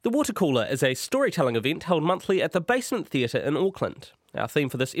The Watercooler is a storytelling event held monthly at the Basement Theatre in Auckland. Our theme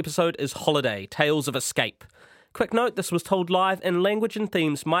for this episode is Holiday, Tales of Escape. Quick note, this was told live and language and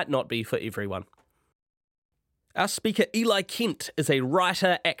themes might not be for everyone. Our speaker Eli Kent is a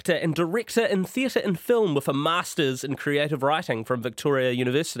writer, actor and director in theatre and film with a master's in creative writing from Victoria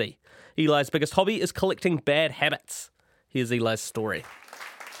University. Eli's biggest hobby is collecting bad habits. Here's Eli's story.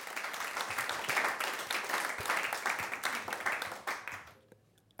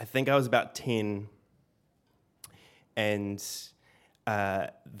 I think I was about 10, and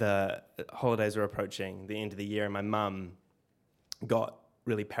the holidays were approaching, the end of the year, and my mum got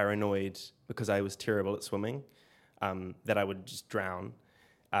really paranoid because I was terrible at swimming, that I would just drown.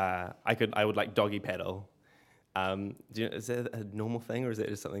 I would like doggy paddle. Is that a normal thing, or is that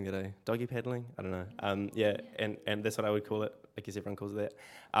just something that doggy paddling? I don't know. Yeah, and that's what I would call it. I guess everyone calls it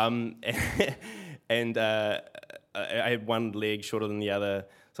that. And I had one leg shorter than the other,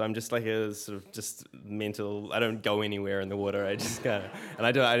 so I'm just like a sort of just mental. I don't go anywhere in the water. I just kind of, and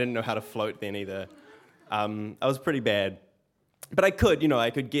I didn't know how to float then either. I was pretty bad, but I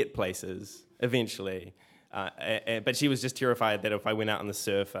could get places eventually. But she was just terrified that if I went out on the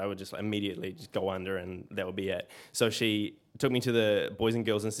surf, I would just immediately just go under and that would be it. So she took me to the Boys and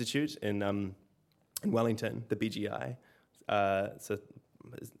Girls Institute in Wellington, the BGI. It's a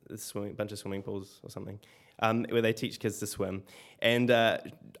bunch of swimming pools or something, where they teach kids to swim. And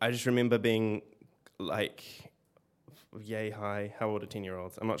I just remember being like, yay high. How old are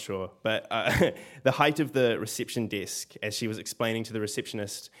 10-year-olds? I'm not sure. But the height of the reception desk as she was explaining to the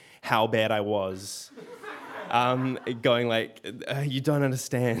receptionist how bad I was. Going like, you don't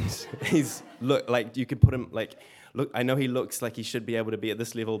understand. You could put him look, I know he looks like he should be able to be at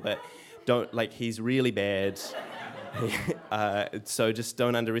this level, but he's really bad. So just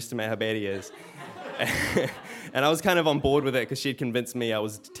don't underestimate how bad he is. And I was kind of on board with it because she'd convinced me I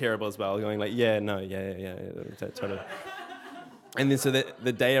was terrible as well, going like, yeah, totally. And then so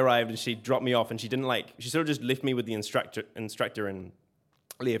the day arrived and she dropped me off and she sort of just left me with the instructor and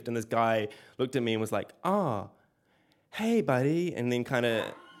left, and this guy looked at me and was like, hey buddy, and then kind of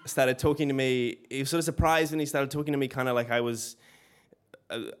started talking to me. He was sort of surprised when he started talking to me kind of like I was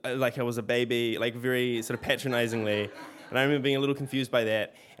a baby, like very sort of patronizingly, and I remember being a little confused by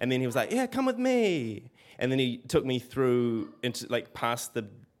that. And then he was like, yeah, come with me, and then he took me through into past the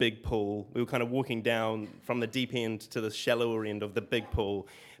big pool. We were kind of walking down from the deep end to the shallower end of the big pool,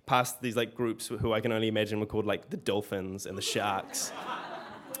 past these groups who I can only imagine were called the dolphins and the sharks.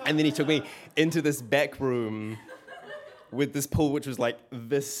 And then he took me into this back room with this pool, which was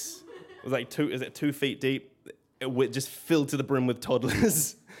this. It was 2 feet deep, just filled to the brim with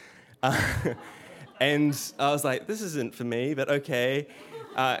toddlers. And I was like, this isn't for me, but okay.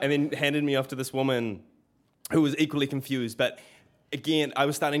 And then handed me off to this woman who was equally confused. But again, I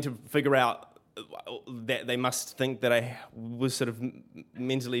was starting to figure out that they must think that I was sort of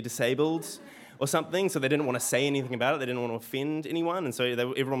mentally disabled or something, so they didn't want to say anything about it. They didn't want to offend anyone, and so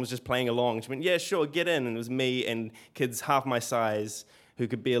everyone was just playing along. She went, yeah, sure, get in. And it was me and kids half my size who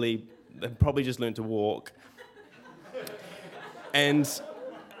could barely, they'd probably just learned to walk. And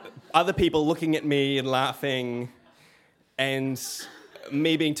other people looking at me and laughing, and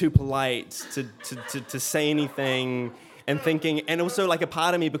me being too polite to say anything, and thinking, and also a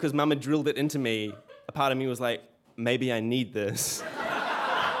part of me, because Mum had drilled it into me, a part of me was like, maybe I need this.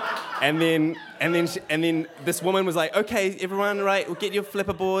 And then this woman was like, okay, everyone, right, we'll get your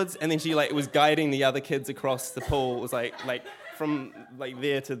flipper boards. And then she was guiding the other kids across the pool. It was from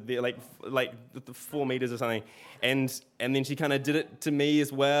there to there, 4 meters or something. And then she kind of did it to me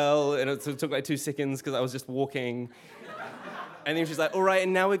as well. And it took 2 seconds because I was just walking. And then she's like, all right,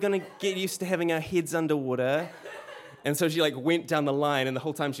 and now we're going to get used to having our heads underwater. And so she went down the line, and the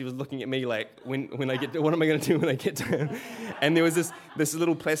whole time she was looking at me when I get to, what am I going to do when I get down? And there was this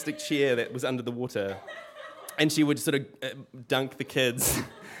little plastic chair that was under the water, and she would sort of dunk the kids.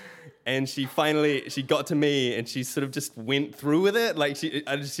 And she got to me, and she sort of just went through with it.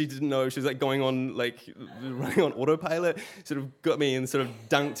 She didn't know. She was going on, running on autopilot. Sort of got me and sort of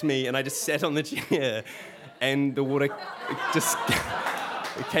dunked me, and I just sat on the chair, and the water just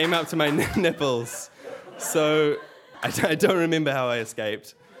it came up to my nipples. So I don't remember how I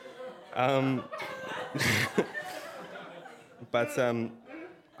escaped. But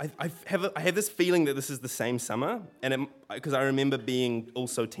I have this feeling that this is the same summer, and because I remember being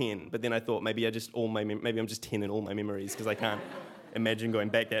also 10, but then I thought maybe I'm just 10 in all my memories because I can't imagine going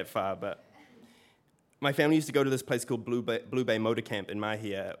back that far. But my family used to go to this place called Blue Bay Motor Camp in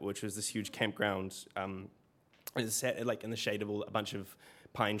Mahia, which was this huge campground. It sat in the shade of a bunch of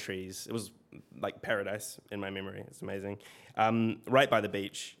pine trees. It was like paradise in my memory. It's amazing. Right by the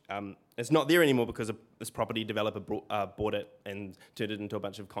beach. It's not there anymore because this property developer bought it and turned it into a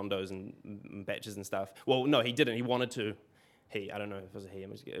bunch of condos and batches and stuff. Well, no, he didn't. He wanted to. I don't know if it was a he.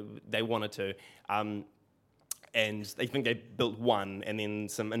 They wanted to. And they think they built one, and then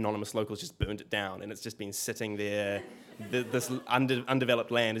some anonymous locals just burned it down, and it's just been sitting there. This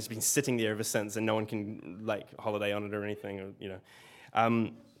undeveloped land has been sitting there ever since, and no one can like holiday on it or anything, or, you know.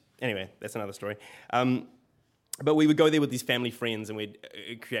 Anyway, that's another story. But we would go there with these family friends, and we'd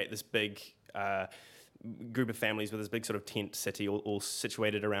create this big group of families with this big sort of tent city, all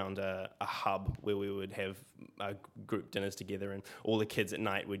situated around a hub where we would have group dinners together, and all the kids at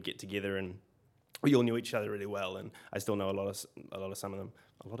night would get together and. We all knew each other really well, and I still know a lot of some of them.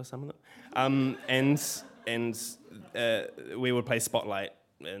 And we would play Spotlight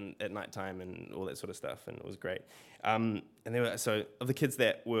at night time and all that sort of stuff, and it was great. And there were so of the kids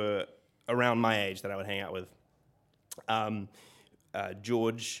that were around my age that I would hang out with.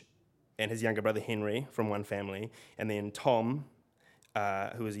 George and his younger brother Henry from one family, and then Tom,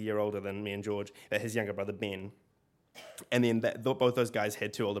 who was a year older than me and George, his younger brother Ben, and then both those guys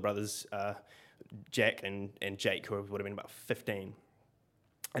had two older brothers. Jack and Jake, who would have been about 15.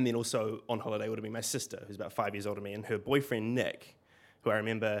 And then also on holiday would have been my sister, who's about 5 years older than me, and her boyfriend, Nick, who I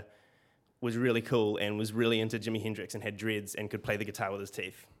remember was really cool and was really into Jimi Hendrix and had dreads and could play the guitar with his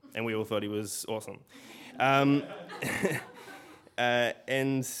teeth. And we all thought he was awesome. And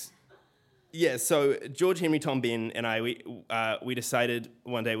yeah, so George, Henry, Tom, Ben, and I, we decided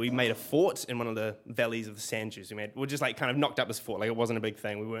one day we made a fort in one of the valleys of the sand dunes. We just like kind of knocked up this fort. Like it wasn't a big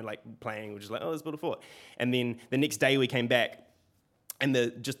thing. We weren't like playing. We were just like, oh, let's build a fort. And then the next day we came back, and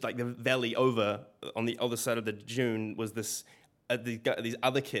the valley over on the other side of the dune was this. These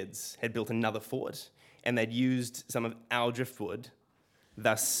other kids had built another fort, and they'd used some of our driftwood,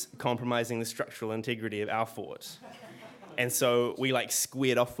 thus compromising the structural integrity of our fort. And so we like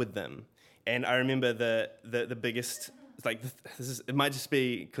squared off with them. And I remember the biggest, like, it might just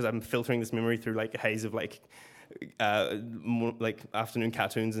be because I'm filtering this memory through like a haze of like more, like afternoon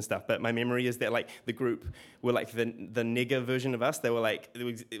cartoons and stuff. But my memory is that like the group were like the nigger version of us. There were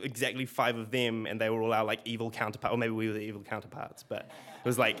exactly 5 of them, and they were all our like evil counterparts, or maybe we were the evil counterparts. But it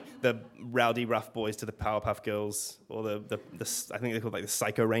was like the rowdy rough boys to the Powerpuff Girls, or the I think they're called like the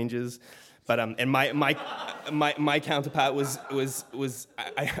Psycho Rangers. But and my counterpart was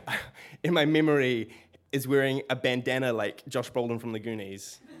I in my memory is wearing a bandana like Josh Brolin from the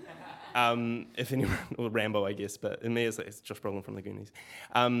Goonies. If anyone, or Rambo, I guess, but in me it's Josh Brolin from the Goonies.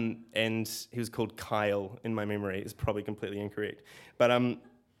 And he was called Kyle in my memory. It's probably completely incorrect. But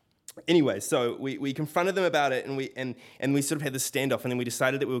anyway, so we confronted them about it, and we sort of had this standoff, and then we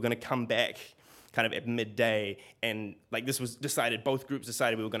decided that we were going to come back kind of at midday, and like this was decided, both groups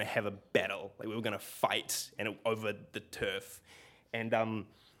decided we were going to have a battle, like we were going to fight over the turf, and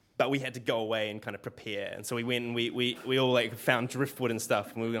but we had to go away and kind of prepare, and so we went and we all like found driftwood and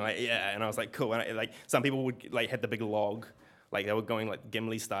stuff, and we were like, yeah, and I was like, cool, and like some people would like had the big log, like they were going like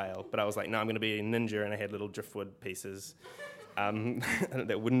Gimli style, but I was like, no, I'm going to be a ninja, and I had little driftwood pieces,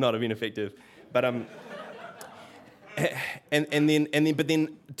 that would not have been effective, but And then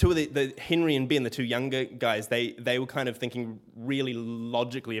two of the Henry and Ben, the two younger guys, they were kind of thinking really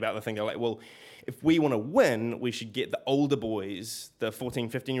logically about the thing. They're like, well, if we want to win, we should get the older boys, the 14,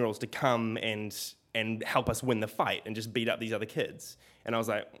 15-year-olds, to come and help us win the fight and just beat up these other kids. And I was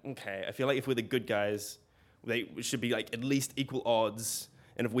like, okay, I feel like if we're the good guys, they should be like at least equal odds.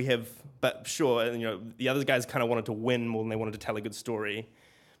 And if we have, but sure, and, the other guys kind of wanted to win more than they wanted to tell a good story.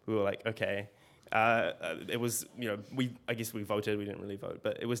 We were like, okay. It was, I guess we voted. We didn't really vote,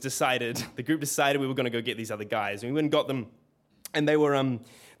 but it was decided. The group decided we were going to go get these other guys, and we went and got them. And they were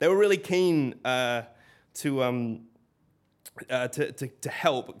really keen to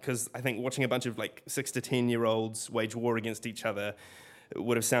help, because I think watching a bunch of like 6 to 10-year-olds wage war against each other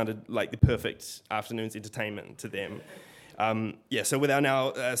would have sounded like the perfect afternoon's entertainment to them. So with our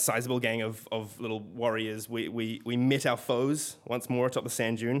now sizable gang of little warriors, we met our foes once more atop the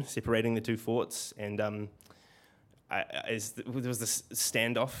sand dune, separating the two forts, and there was this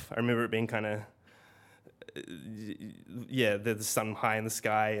standoff. I remember it being kind of, the sun high in the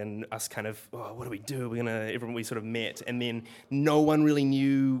sky, and us kind of, what do we do? Everyone we sort of met, and then no one really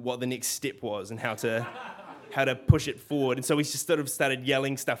knew what the next step was and how to push it forward, and so we just sort of started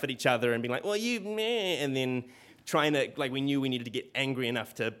yelling stuff at each other and being like, well, you meh, and then trying to, like, we knew we needed to get angry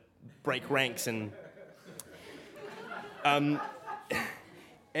enough to break ranks, and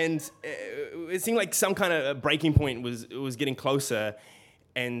it seemed like some kind of breaking point was getting closer,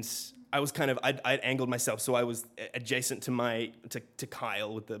 and I'd angled myself so I was adjacent to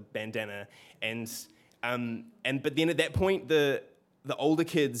Kyle with the bandana, but then at that point the older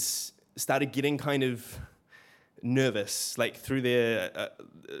kids started getting kind of nervous, like through their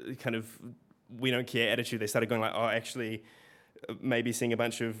kind of we don't care attitude. They started going like, oh, actually, maybe seeing a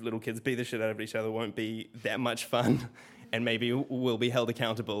bunch of little kids beat the shit out of each other won't be that much fun, and maybe we'll be held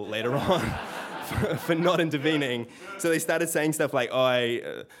accountable later on for not intervening. So they started saying stuff like,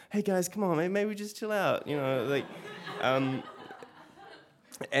 oh, hey guys, come on, maybe we just chill out, like, and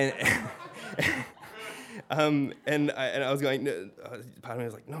I was going, part of me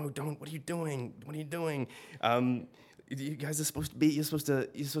was like, no, don't, what are you doing? You guys are you're supposed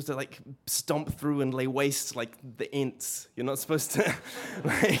to like stomp through and lay waste like the Ents. You're not supposed to,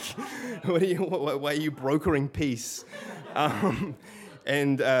 like, why are you brokering peace? I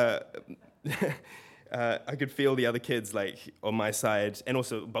could feel the other kids like on my side, and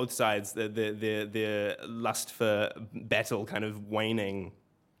also both sides, their lust for battle kind of waning.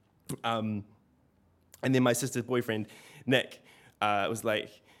 And then my sister's boyfriend, Nick, was like,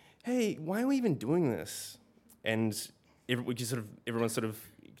 hey, why are we even doing this? And everyone sort of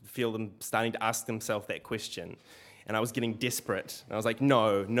feel them starting to ask themselves that question. And I was getting desperate. And I was like,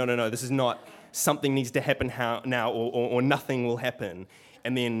 no, this is not something needs to happen now or nothing will happen.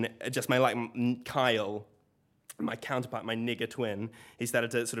 And then just Kyle, my counterpart, my nigger twin, he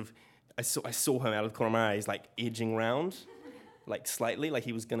started to sort of, I saw him out of the corner of my eye, he's like edging round, like slightly, like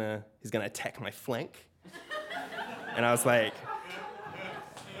he's gonna attack my flank. And I was like,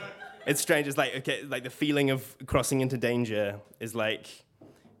 it's strange. It's like, okay, like the feeling of crossing into danger is like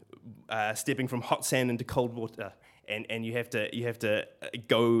stepping from hot sand into cold water, and you have to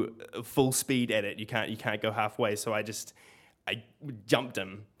go full speed at it. You can't go halfway. So I jumped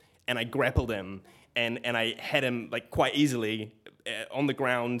him and I grappled him and I had him like quite easily on the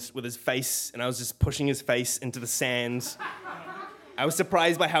ground with his face, and I was just pushing his face into the sand. I was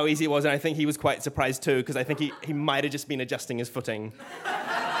surprised by how easy it was, and I think he was quite surprised too, because I think he might have just been adjusting his footing.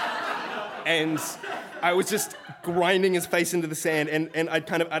 And I was just grinding his face into the sand, and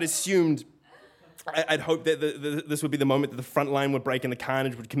I'd assumed, I'd hoped that this would be the moment that the front line would break and the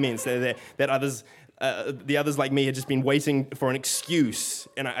carnage would commence, that the others like me had just been waiting for an excuse,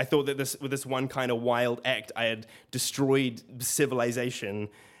 and I thought that with this one kind of wild act, I had destroyed civilization.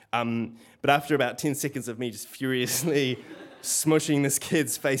 But after about 10 seconds of me just furiously smushing this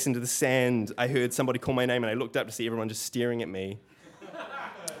kid's face into the sand, I heard somebody call my name, and I looked up to see everyone just staring at me.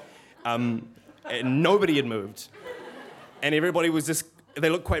 And nobody had moved, and everybody was just,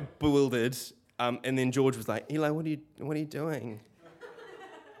 they looked quite bewildered, and then George was like, Eli, what are you doing?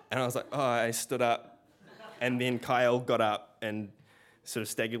 And I was like, oh, I stood up, and then Kyle got up and sort of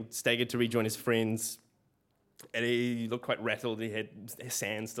staggered to rejoin his friends, and he looked quite rattled. He had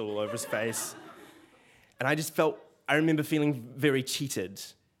sand still all over his face, and I remember feeling very cheated,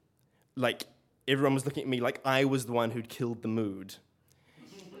 like everyone was looking at me like I was the one who'd killed the mood.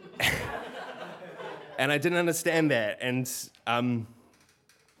 And I didn't understand that, and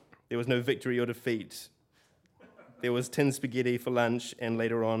there was no victory or defeat. There was tin spaghetti for lunch, and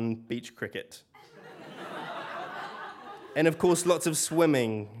later on, beach cricket. And of course, lots of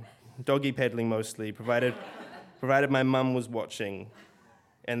swimming, doggy paddling mostly, provided my mum was watching,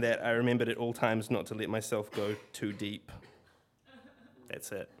 and that I remembered at all times not to let myself go too deep.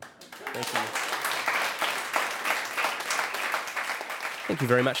 That's it. Thank you. Thank you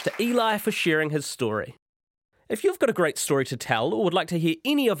very much to Eli for sharing his story. If you've got a great story to tell or would like to hear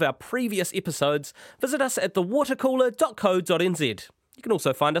any of our previous episodes, visit us at thewatercooler.co.nz. You can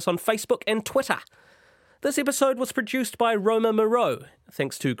also find us on Facebook and Twitter. This episode was produced by Roma Moreau.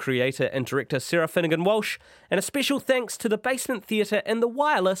 Thanks to creator and director Sarah Finnegan-Walsh, and a special thanks to the Basement Theatre and The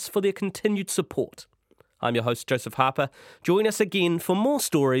Wireless for their continued support. I'm your host, Joseph Harper. Join us again for more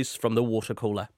stories from The Watercooler.